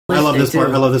I love this part.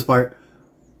 I love this part.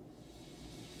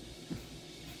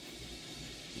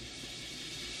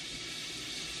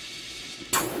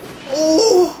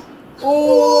 Oh!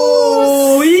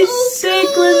 Oh! He's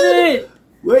sick with it!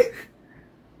 Wait.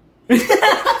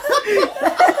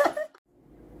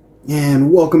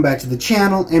 And welcome back to the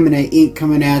channel. M&A Inc.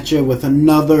 coming at you with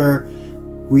another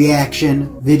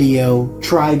reaction video.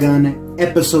 Trigun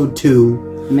Episode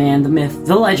 2. Man, the myth,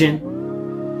 the legend.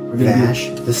 Vash,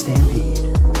 the Stampede.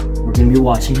 We're gonna be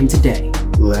watching him today.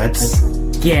 Let's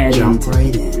get jump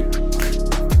right in.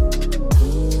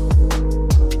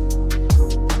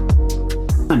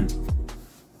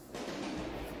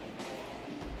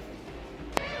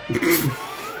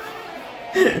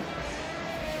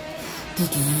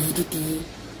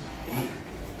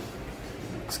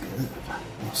 Looks good.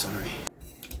 Oh, sorry.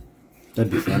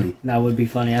 That'd be funny. That would be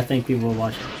funny. I think people will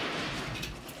watch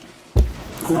it.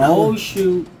 Oh,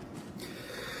 shoot.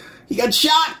 He got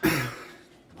shot!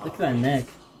 Look at that neck.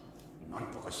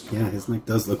 Yeah, his neck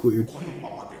does look weird.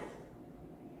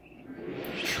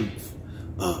 Truth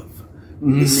of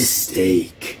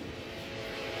mistake.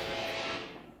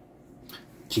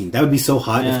 Gee, that would be so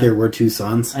hot if there were two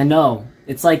suns. I know.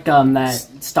 It's like that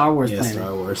Star Wars planet. Yeah,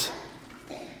 Star Wars.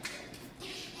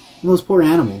 Those poor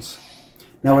animals.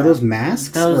 Now, are those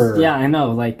masks? Or? Yeah, I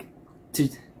know. Like,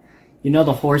 you know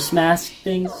the horse mask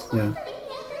things? Yeah.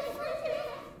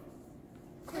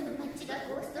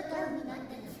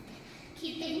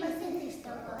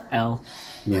 L.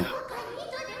 Yeah.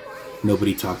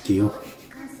 Nobody talked to you.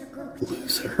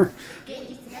 Loser.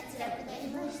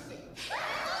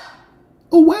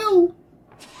 Oh, well.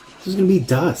 This is going to be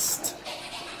dust.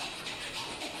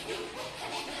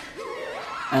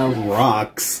 L.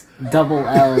 Rocks. Double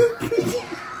L.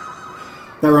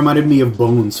 That reminded me of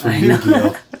Bones from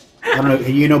Yu-Gi-Oh! I don't know.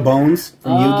 You know Bones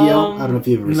from Yu-Gi-Oh? I don't know if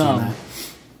you've ever seen that.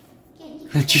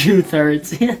 The truth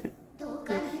hurts.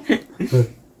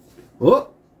 Oh!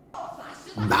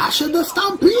 Vash the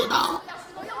Stampede!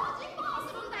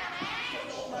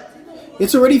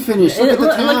 It's already finished. Look at the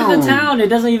town. Look at the town. It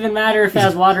doesn't even matter if it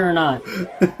has water or not.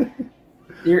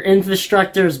 Your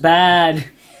infrastructure's bad.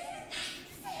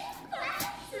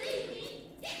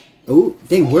 Oh,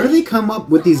 dang, where do they come up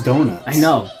with these donuts? I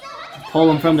know. Pull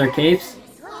them from their capes?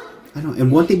 I know.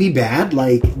 And won't they be bad?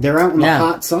 Like, they're out in the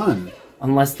hot sun.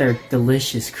 Unless they're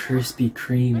delicious Krispy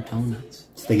Kreme donuts.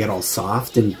 So they get all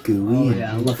soft and gooey. Oh,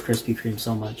 yeah, I love Krispy Kreme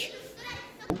so much.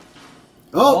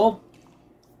 Oh!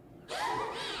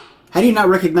 How do you not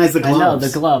recognize the gloves? I know, the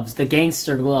gloves. The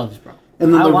gangster gloves, bro.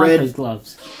 And then I want red those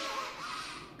gloves.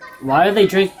 Why are they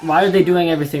doing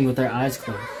everything with their eyes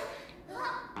closed?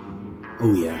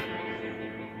 Oh, yeah.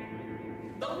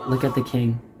 Look at the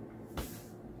king.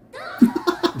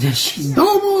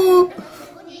 Domo!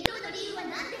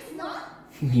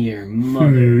 Your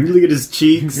mother. Look at his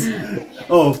cheeks.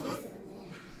 Oh,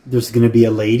 there's gonna be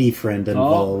a lady friend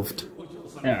involved.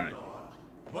 Alright.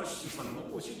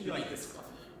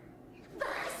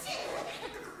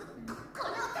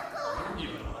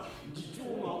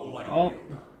 Oh.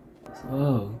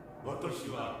 Oh.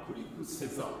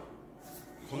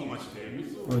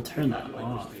 Oh, turn that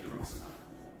off.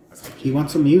 He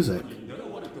wants some music.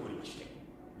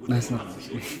 That's not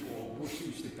music.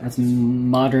 That's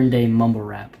modern day mumble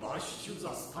rap.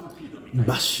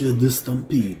 Vash the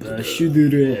Stampede.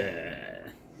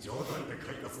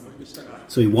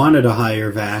 So he wanted to hire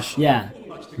Vash. Yeah.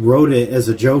 Wrote it as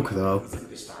a joke, though.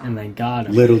 And they got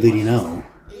him. Little did he know.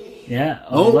 Yeah.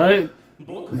 Oh, look.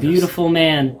 Beautiful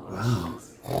man. Wow.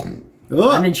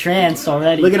 Oh. I'm in trance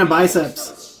already. Look at him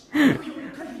biceps.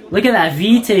 Look at that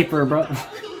V-taper, bro.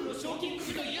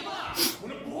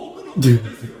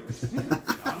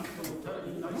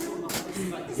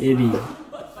 Idiot.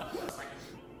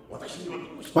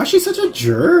 Why is she such a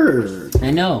jerk?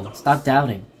 I know. Stop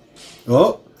doubting.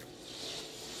 Oh.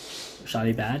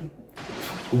 Shotty bad?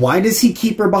 Why does he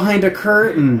keep her behind a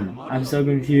curtain? I'm so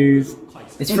confused.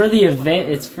 It's for the event.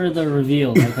 It's for the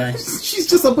reveal, okay? She's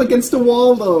just up against a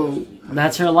wall, though.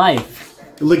 That's her life.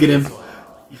 Look at him.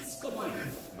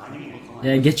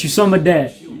 Yeah, get you some of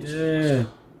that. Yeah.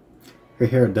 Her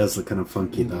hair does look kind of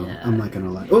funky, though. Yeah. I'm not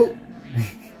gonna lie. Oh!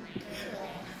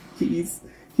 He's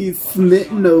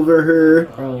smitten over her.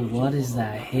 Bro, what is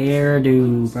that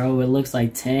hairdo, bro? It looks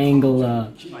like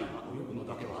Tangela.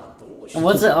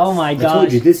 What's it? Oh my gosh. I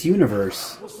told you, this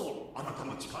universe.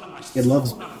 It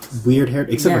loves weird hair,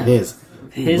 except for his.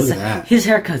 Ooh, look at that. His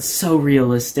haircut's so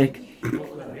realistic.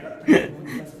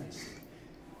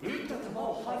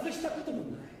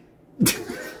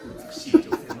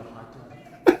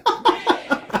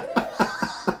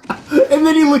 And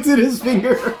then he looks at his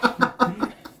finger.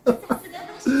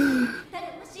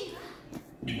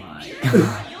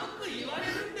 god.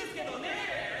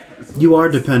 You are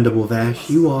dependable, Vash.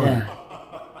 You are. Yeah.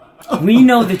 We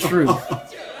know the truth.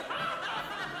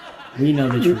 We know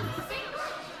the truth.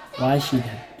 Why is she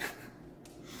dead?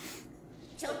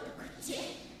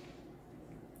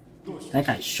 That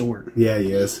guy's short. Yeah,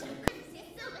 he is.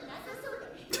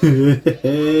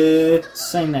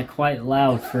 Saying that quite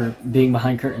loud for being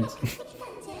behind curtains.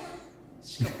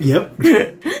 Yep.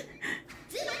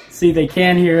 See, they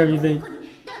can hear everything.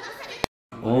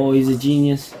 Oh, he's a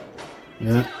genius.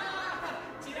 Yeah.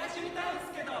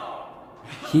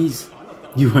 He's...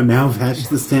 You are now Vash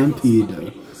the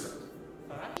Stampede.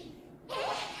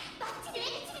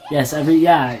 Yes,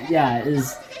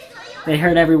 is... They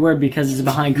heard every word because it's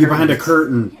behind curtains. You're behind a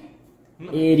curtain.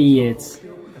 Idiots.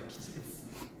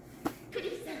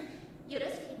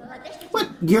 What?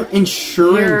 Your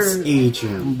insurance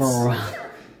agent. Bro.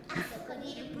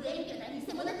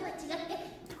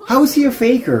 How is he a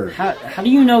faker? How do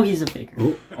you know he's a faker?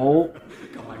 Oh. Oh.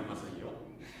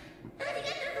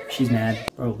 She's mad.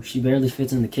 Bro, she barely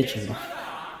fits in the kitchen, bro.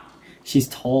 She's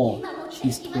tall.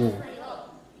 She's tall.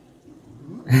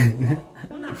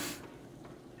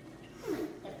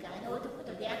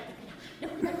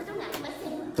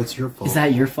 That's your fault. Is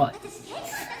that your fault?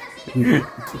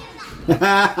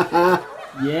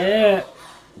 Yeah.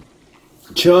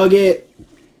 Chug it.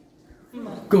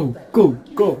 Go, go,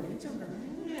 go.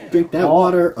 Drink that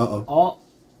water. Uh-oh. Oh.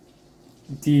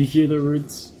 Do you hear the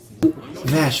roots?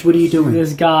 Vash, what are you doing?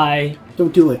 This guy.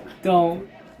 Don't do it. Don't.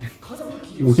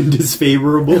 Wind is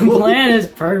favorable. The plan is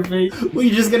perfect. Well,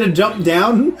 you're just gonna jump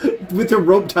down with a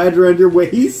rope tied around your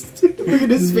waist? Look at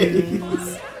his face.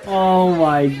 Oh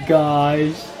my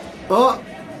gosh. Oh!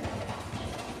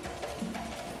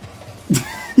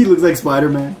 He looks like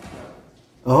Spider-Man.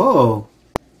 Oh.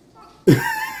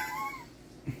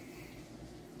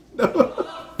 No.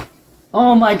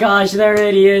 Oh my gosh, they're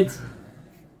idiots.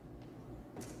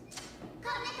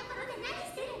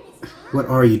 What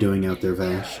are you doing out there,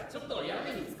 Vash?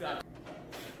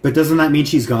 But doesn't that mean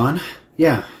she's gone?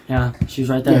 Yeah. Yeah, she's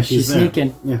right there. Yeah, she's there.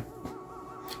 sneaking. Yeah.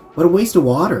 What a waste of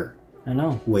water. I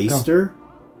know. Waster? Go.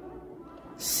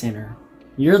 Sinner.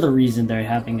 You're the reason they're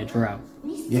having a drought.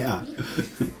 Yeah.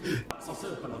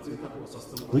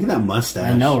 Look at that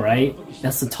mustache. I know, right?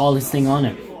 That's the tallest thing on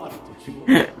him.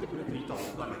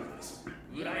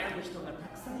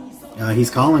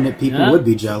 He's calling it. People would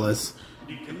be jealous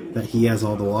that he has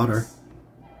all the water.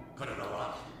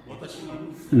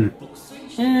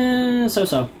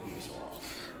 So-so.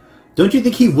 Don't you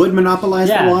think he would monopolize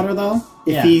the water, though?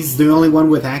 If he's the only one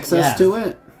with access to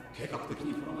it?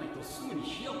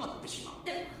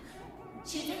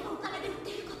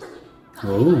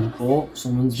 Oh. Oh,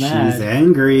 someone's mad. She's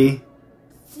angry.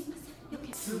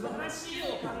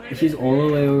 She's all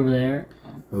the way over there.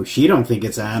 Oh, she don't think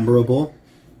it's admirable.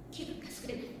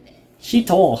 She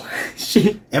tall.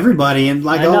 Everybody, and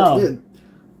like, I know.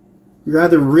 You're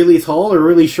either really tall or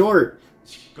really short.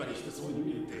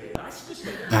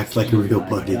 Act like a real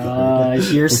bodyguard.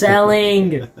 Gosh, you're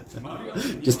selling.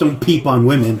 Just don't peep on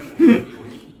women.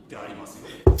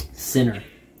 Sinner.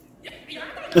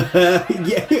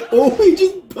 Yeah. Oh, he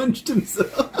just punched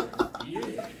himself.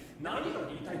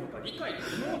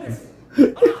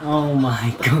 Oh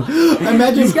my god.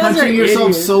 Imagine punching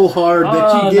yourself so hard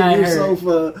that you give yourself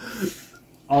a...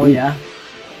 Oh yeah.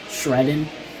 Shredding.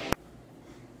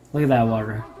 Look at that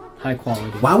water. High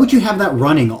quality. Why would you have that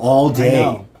running all day?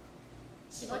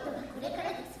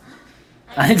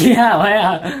 I know.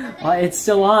 Yeah. Well, it's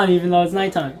still on even though it's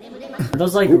nighttime. Are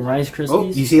those like Rice Krispies? Oh,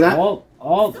 you see that?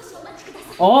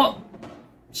 Oh!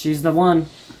 She's the one.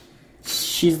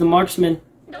 She's the marksman.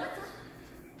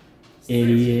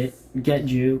 Idiot. Get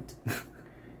juked.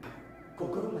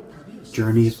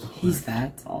 Journey. He's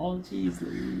that tall? Jeez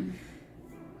Louise.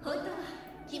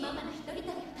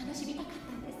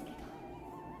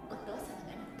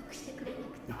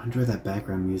 I enjoy that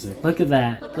background music. Look at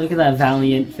that. Look at that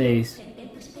valiant face.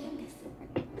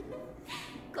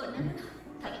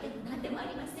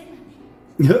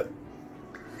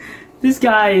 This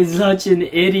guy is such an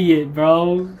idiot,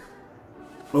 bro.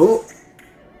 Oh.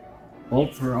 Oh,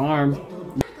 her arm.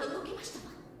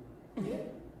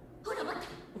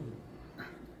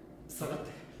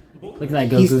 Look at that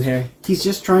Goku hair. He's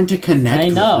just trying to connect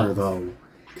with her, though.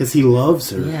 Because he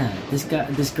loves her. Yeah,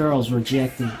 this girl's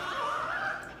rejecting.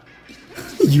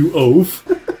 You oaf.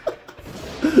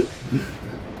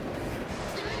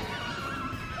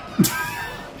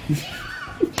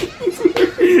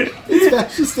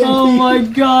 Oh my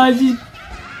god.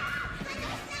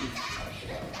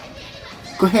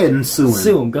 Go ahead and sue him.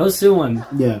 Sue him. Go sue him.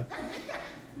 Yeah.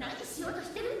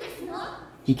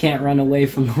 He can't run away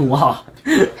from the law.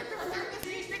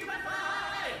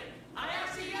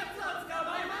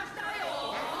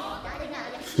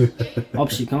 Oh,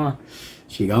 she gone.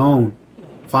 She gone.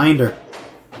 Find her.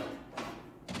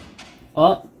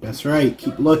 Oh. That's right.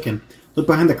 Keep looking. Look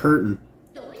behind the curtain.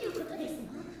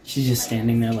 She's just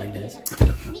standing there like this.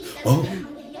 Oh.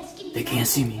 They can't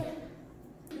see me.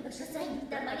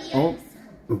 Oh.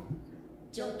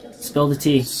 Spill the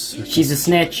tea. She's a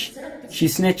snitch.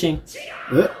 She's snitching.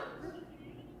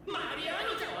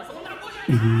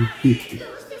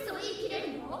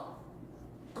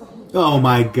 Oh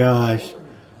my gosh.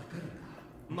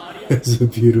 That's a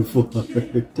beautiful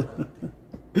art.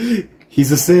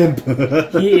 He's a simp.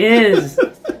 He is.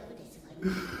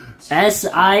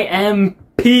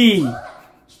 S-I-M-P.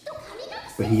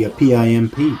 But he a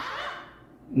P-I-M-P.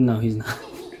 No, he's not.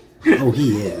 Oh,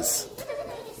 he is.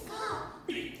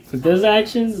 With those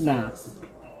actions, nah.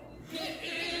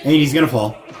 And he's gonna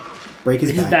fall. Break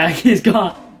his His back. back is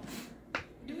gone.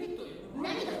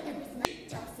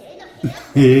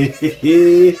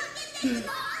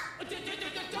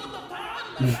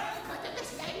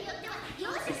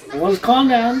 Well, calm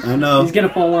down. I know. He's gonna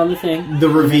fall on the thing. The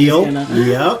reveal. Gonna...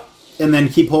 Yep. And then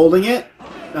keep holding it.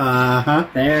 Uh-huh.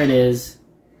 There it is.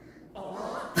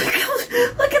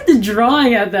 Look at the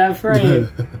drawing at that frame.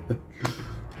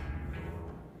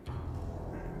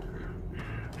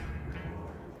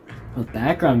 The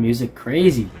background music,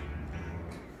 crazy.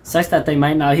 Sucks that they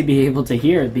might not be able to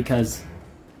hear it because...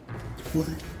 What?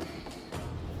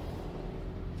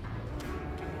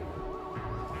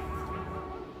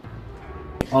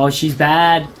 Oh, she's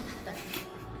bad.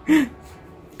 I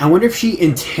wonder if she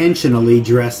intentionally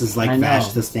dresses like Vash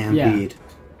the Stampede. Yeah.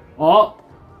 Oh.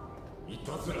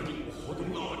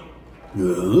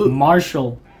 Yep.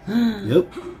 Marshall.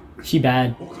 Yep. She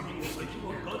bad.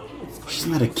 She's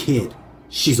not a kid.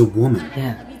 She's a woman.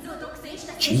 Yeah.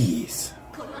 Jeez.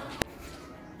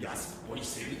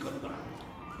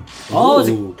 Oh,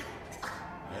 ooh.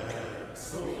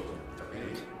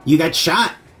 You got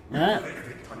shot. Yeah.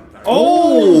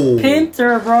 Oh! Pimped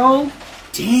her, bro.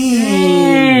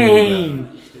 Dang.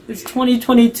 It's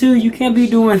 2022. You can't be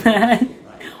doing that.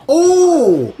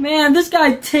 Oh! Man, this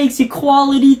guy takes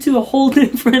equality to a whole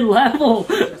different level.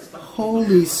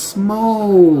 Holy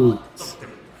smokes.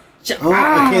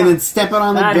 Oh, okay, then step it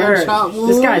on the gunshot wound.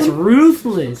 This guy's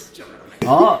ruthless.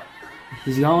 Oh,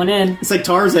 he's going in. It's like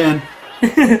Tarzan.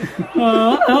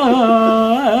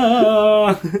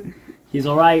 He's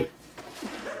alright.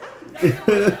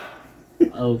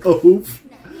 Oh. Oof.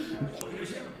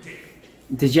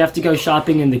 Did you have to go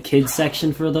shopping in the kids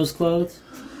section for those clothes?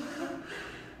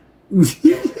 This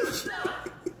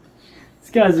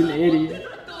guy's an idiot.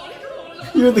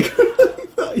 You're the guy I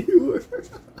thought you were.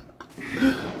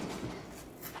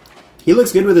 He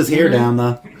looks good with his hair down,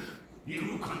 though.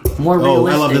 More realistic. Oh,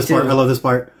 I love this part. I love this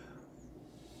part.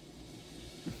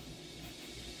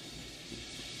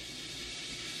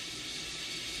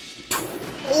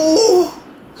 Oh!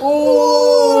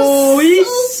 Oh, he's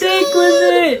sick with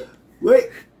it. Wait.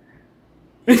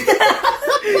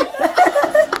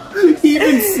 He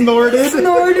even snorted.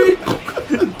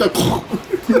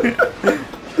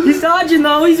 He's dodging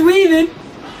though. He's weaving.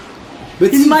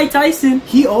 But He's see, Mike Tyson.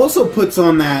 he also puts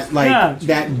on that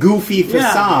that goofy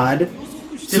facade,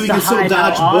 so he can still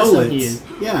dodge bullets.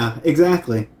 Yeah,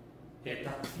 exactly.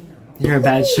 You're a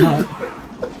bad shot.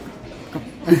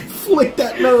 Flick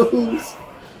that nose.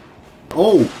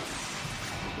 Oh.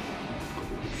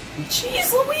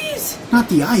 Jeez Louise! Not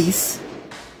the ice.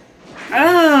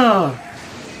 Oh!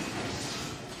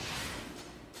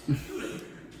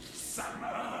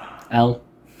 L.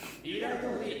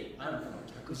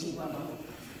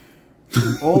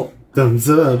 Oh. Thumbs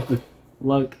up.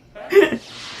 Look.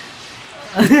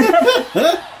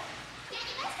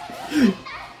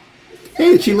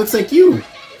 Hey, she looks like you.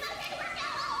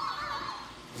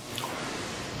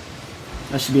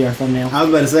 That should be our thumbnail. I was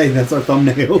about to say, that's our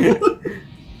thumbnail.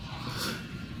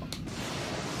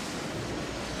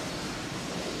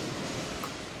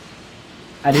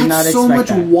 I did not expect so much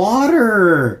that.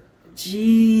 water.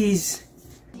 Jeez.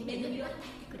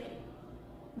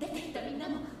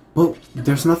 But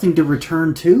there's nothing to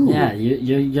return to. Yeah,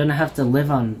 you're gonna have to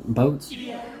live on boats.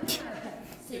 It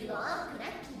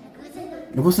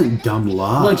wasn't dumb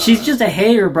luck. Look, she's just a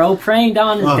hater, bro, preying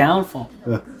down his downfall.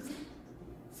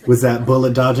 Was that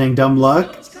bullet dodging dumb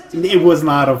luck? It was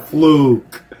not a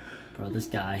fluke. Bro, this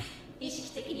guy.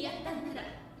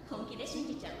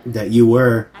 That you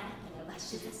were.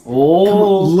 Oh. Come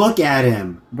on, look at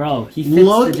him. Bro, he fits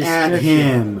Look the at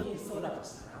description. him.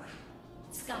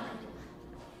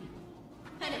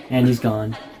 And he's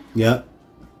gone. Yep.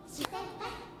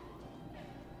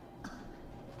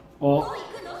 Oh.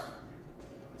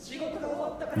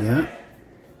 Yeah.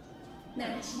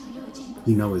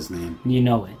 You know his name. You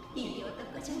know it.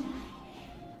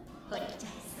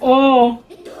 Oh.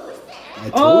 I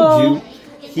told you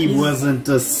he wasn't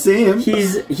a simp.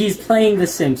 He's playing the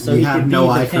simp, so you he have can no be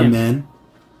eye the for pimp. men.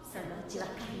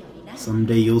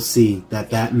 Someday you'll see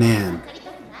that man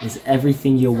Is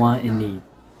everything you want and need.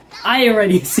 I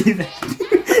already see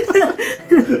that.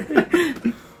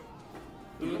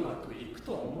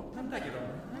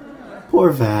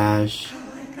 Poor Vash.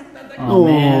 Oh,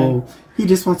 man. He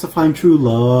just wants to find true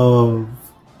love.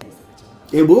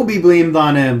 It will be blamed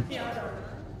on him.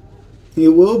 It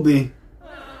will be.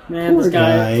 Man, Poor this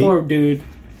guy, guy. poor dude.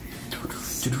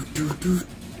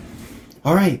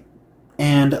 Alright.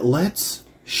 And let's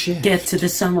shift. Get to the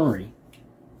summary.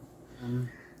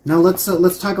 Now let's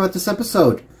talk about this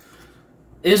episode.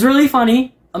 It was really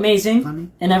funny, amazing, Funny.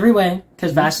 in every way,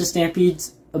 because Vash the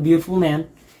Stampede's a beautiful man.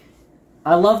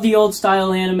 I love the old style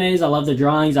animes, I love the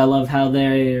drawings, I love how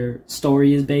their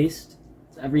story is based.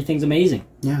 Everything's amazing.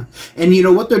 Yeah. And you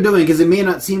know what they're doing, because it may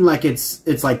not seem like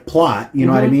it's like plot, you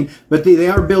know what I mean? But they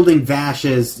are building Vash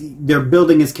as, they're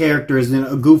building his character as a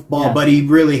goofball, but he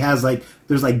really has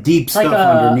there's deep It's stuff like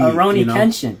underneath. a Roni you know?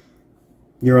 Kenshin.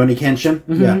 Rurouni Kenshin?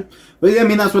 Yeah. But I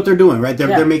mean, that's what they're doing, right?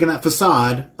 They're making that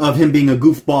facade of him being a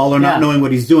goofball or not knowing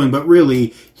what he's doing, but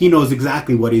really, he knows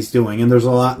exactly what he's doing, and there's a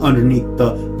lot underneath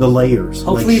the layers.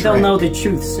 Hopefully like they'll Shrek. know the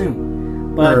truth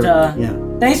soon. But,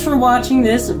 thanks for watching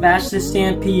this Vash the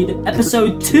Stampede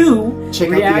Episode 2 Check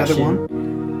reaction. out the other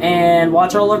one. And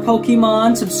watch all our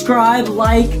Pokemon, subscribe,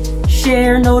 like,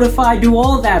 share, notify, do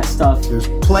all that stuff. There's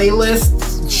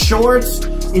playlists, shorts,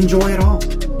 enjoy it all.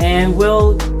 And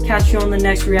we'll catch you on the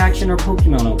next reaction or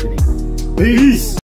Pokemon opening. Peace!